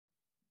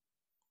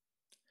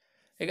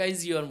Hey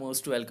guys, you are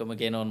most welcome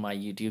again on my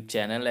YouTube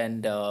channel.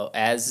 And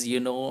as you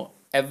know,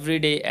 every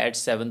day at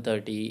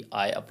 7:30,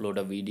 I upload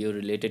a video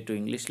related to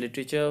English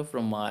literature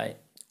from my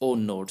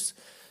own notes.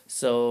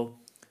 So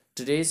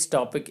today's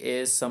topic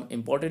is some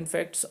important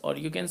facts, or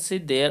you can say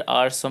there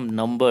are some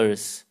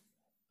numbers.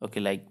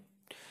 Okay, like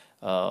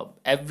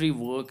every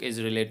work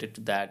is related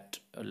to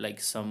that. Like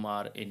some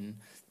are in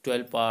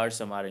 12 parts,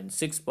 some are in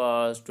 6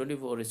 parts,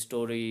 24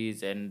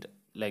 stories, and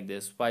like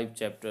this 5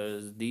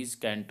 chapters, these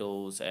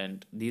cantos,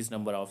 and these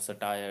number of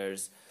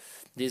satires,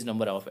 these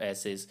number of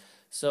essays.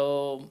 So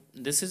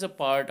this is a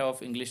part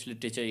of English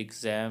literature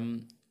exam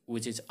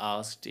which is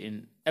asked in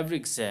every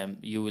exam.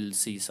 You will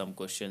see some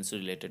questions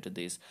related to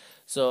this.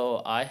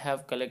 So I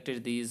have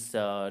collected these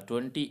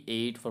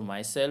 28 for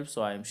myself,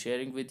 so I am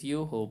sharing with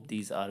you. Hope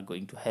these are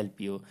going to help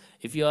you.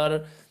 If you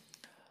are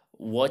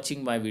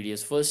watching my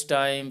videos first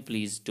time,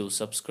 please do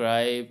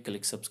subscribe,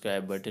 click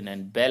subscribe button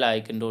and bell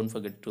icon. Don't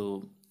forget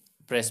to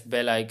press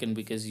bell icon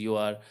because you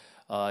are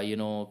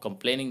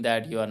complaining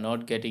that you are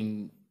not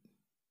getting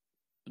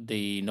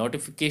the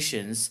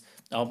notifications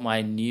of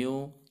my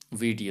new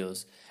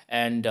videos.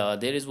 And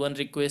there is one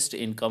request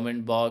in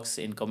comment box,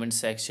 in comment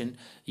section.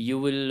 You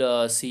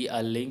will see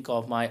a link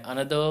of my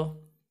another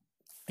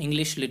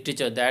English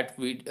literature.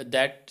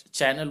 That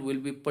channel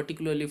will be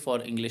particularly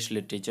for English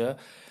literature.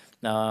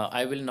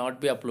 I will not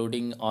be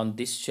uploading on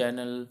this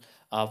channel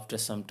after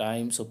some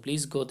time, so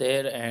please go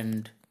there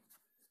and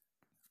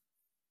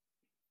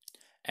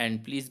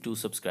please do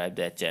subscribe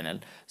that channel.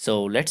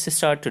 So let's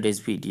start today's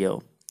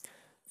video.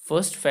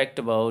 First fact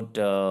about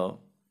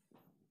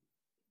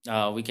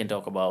we can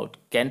talk about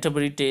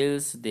Canterbury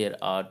Tales. There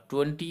are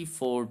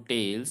 24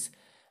 tales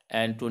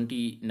and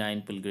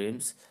 29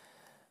 pilgrims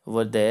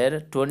were there.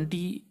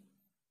 20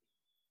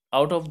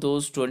 out of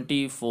those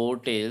 24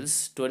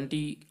 tales,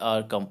 20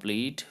 are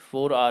complete,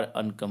 4 are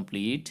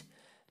incomplete,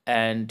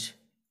 and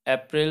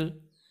April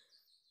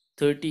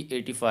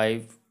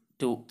 3085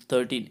 to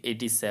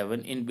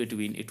 1387 in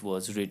between it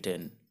was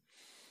written.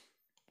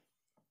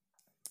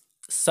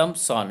 Some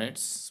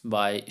sonnets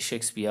by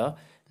Shakespeare.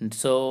 And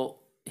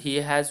so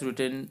he has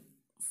written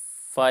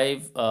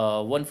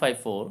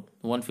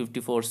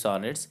 154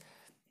 sonnets,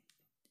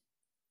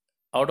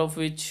 out of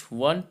which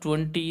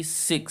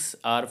 126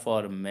 are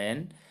for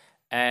men,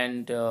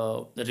 and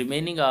the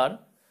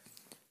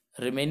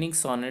remaining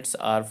sonnets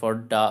are for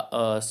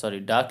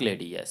Dark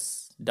Lady.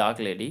 Yes, Dark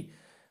Lady.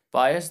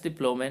 Pious the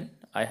Plowman.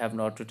 I have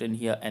not written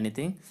here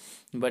anything,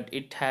 but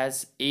it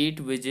has 8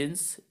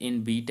 visions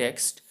in B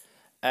text,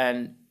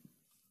 and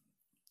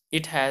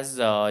it has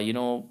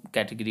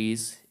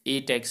categories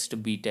A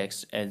text, B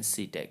text, and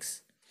C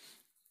text.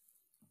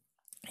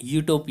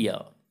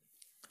 Utopia.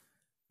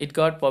 It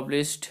got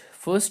published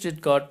first.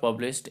 It got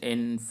published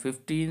in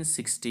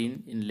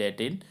 1516 in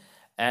Latin,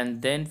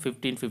 and then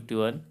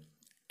 1551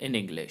 in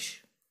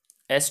English.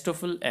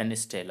 Estophel and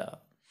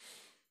Stella.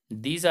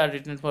 These are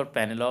written for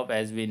Penelope,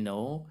 as we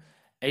know.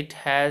 It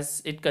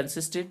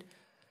consisted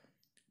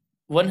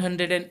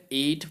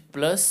 108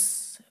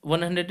 plus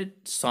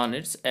 100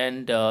 sonnets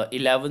and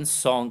 11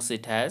 songs.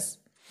 It has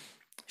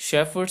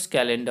Shepherd's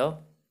Calendar.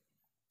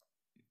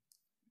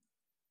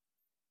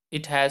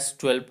 It has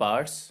 12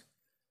 parts,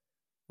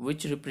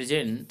 which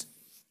represent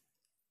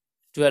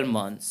 12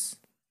 months.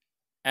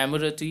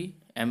 Amority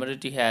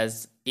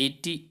has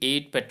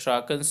 88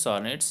 Petrarchan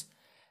sonnets,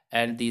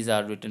 and these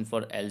are written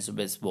for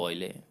Elizabeth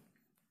Boyle.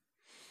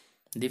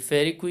 The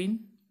Fairy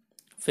Queen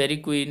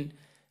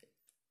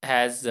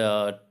has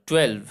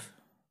 12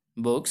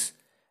 books,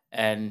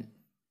 and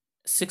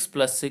 6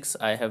 plus 6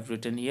 I have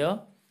written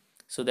here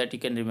so that you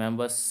can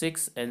remember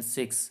 6 and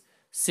 6.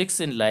 6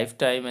 in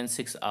lifetime and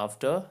 6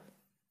 after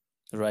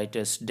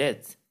writer's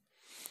death.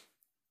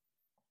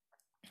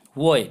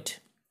 Voigt.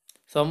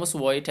 Thomas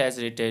Voigt has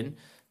written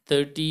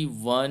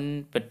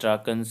 31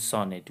 Petrarchan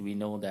sonnet. We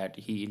know that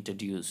he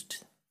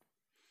introduced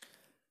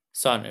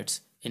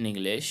sonnets in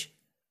English.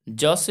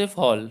 Joseph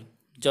Hall.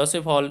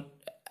 Joseph Hall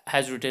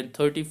has written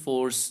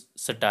 34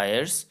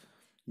 satires.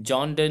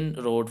 John Donne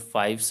wrote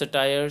 5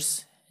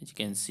 satires. As you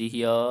can see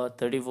here,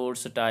 34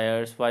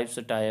 satires, 5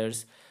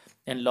 satires.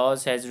 And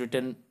Laws has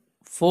written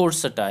 4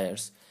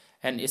 satires.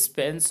 And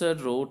Spencer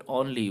wrote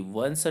only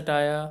 1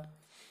 satire.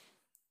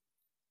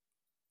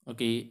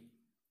 Okay,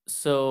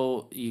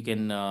 so you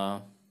can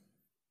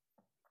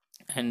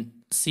and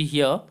see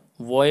here,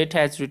 Voigt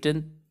has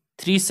written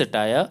 3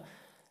 satire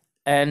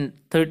and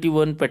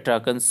 31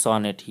 Petrarchan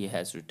sonnet he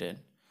has written.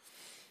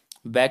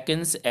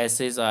 Bacon's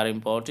essays are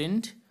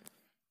important.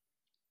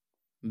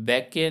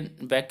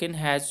 Bacon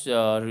has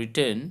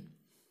written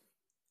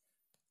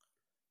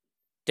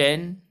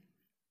 10.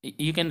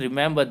 You can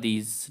remember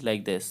these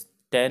like this: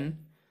 10,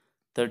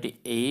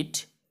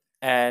 38,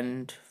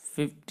 and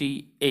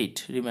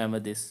 58. Remember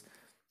this: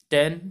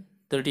 10,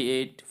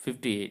 38,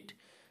 58.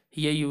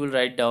 Here you will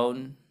write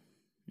down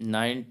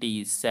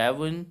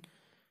 97,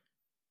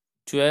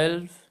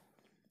 12,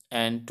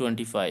 and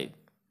 25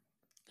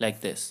 like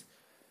this.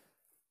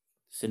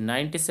 So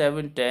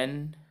 97,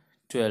 10,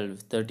 12,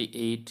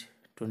 38,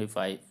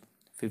 25,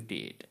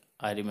 58.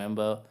 I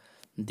remember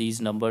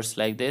these numbers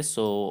like this,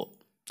 so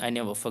I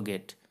never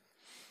forget.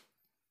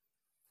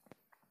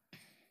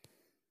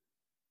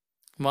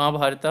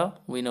 Mahabharata,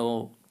 we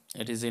know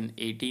it is in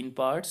 18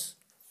 parts.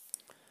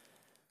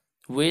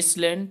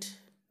 Wasteland,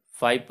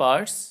 5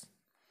 parts.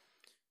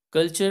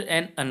 Culture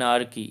and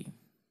Anarchy,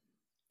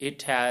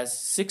 it has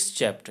 6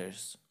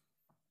 chapters.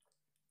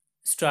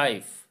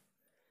 Strife,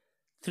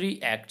 3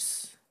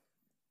 acts.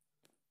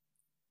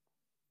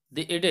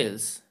 The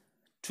Idylls,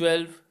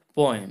 12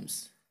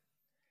 poems.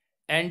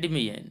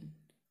 Endymion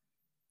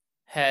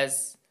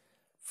has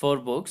 4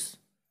 books.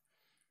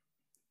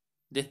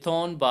 The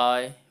Thorn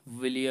by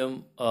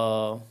William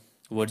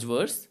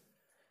Wordsworth,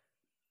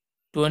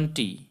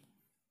 20,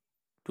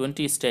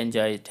 20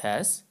 stanza it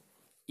has.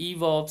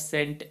 Eve of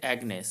St.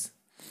 Agnes,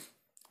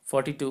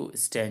 42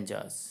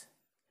 stanzas.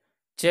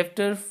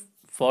 Chapter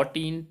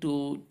 14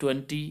 to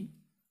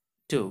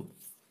 22,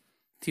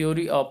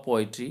 Theory of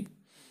Poetry.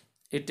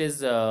 It is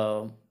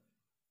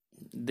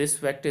this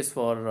fact is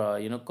for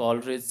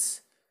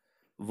Coleridge's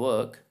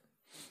work.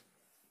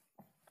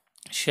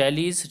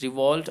 Shelley's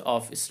Revolt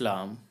of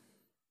Islam,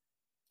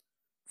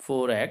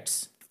 4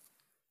 acts.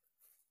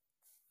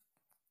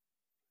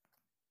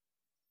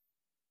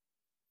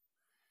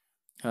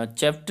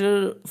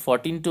 Chapter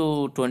 14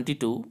 to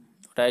 22,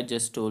 what I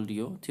just told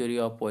you, Theory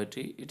of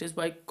Poetry, it is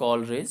by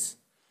Coleridge,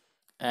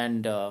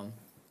 and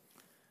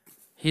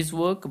his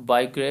work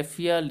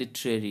Biographia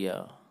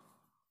Literaria.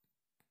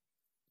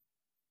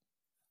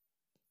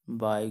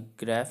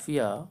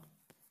 Biographia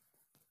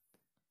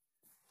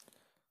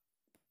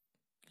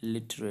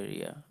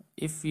Literaria.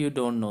 If you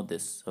don't know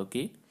this,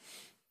 okay,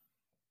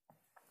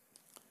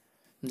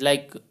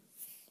 like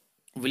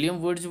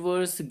William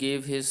Wordsworth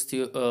gave his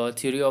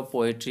theory of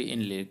poetry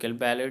in lyrical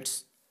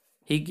ballads.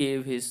 He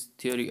gave his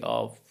theory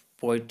of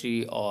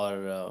poetry,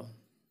 or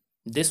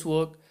this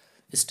work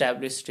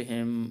established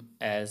him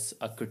as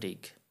a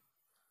critic.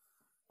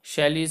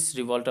 Shelley's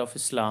Revolt of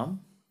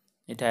Islam.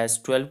 It has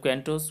 12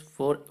 cantos,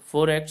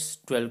 4 acts,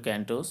 12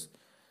 cantos.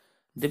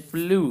 The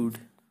Prelude.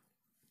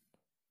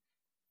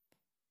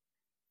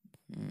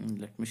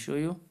 Let me show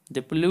you.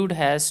 The Prelude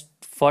has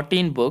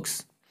 14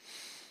 books,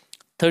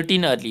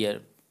 13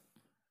 earlier.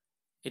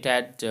 It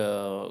had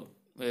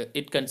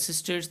it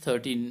consisted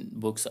 13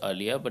 books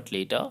earlier, but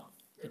later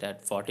it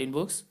had 14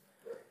 books.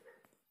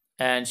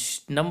 And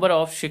number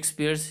of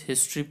Shakespeare's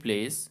history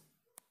plays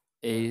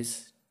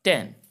is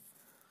 10.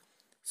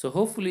 So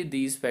hopefully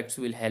these facts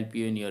will help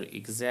you in your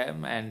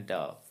exam. And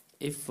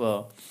if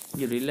you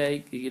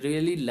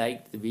really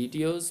like the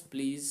videos,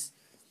 please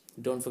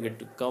don't forget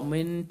to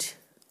comment,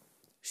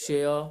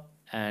 share,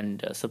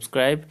 and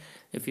subscribe.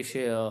 If you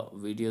share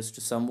videos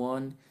to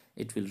someone,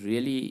 it will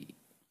really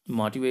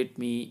motivate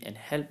me and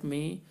help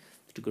me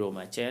to grow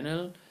my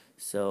channel.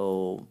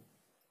 So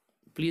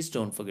please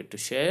don't forget to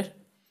share.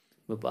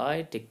 Bye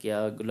bye, take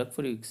care, good luck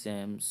for your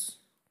exams,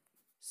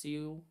 see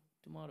you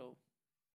tomorrow.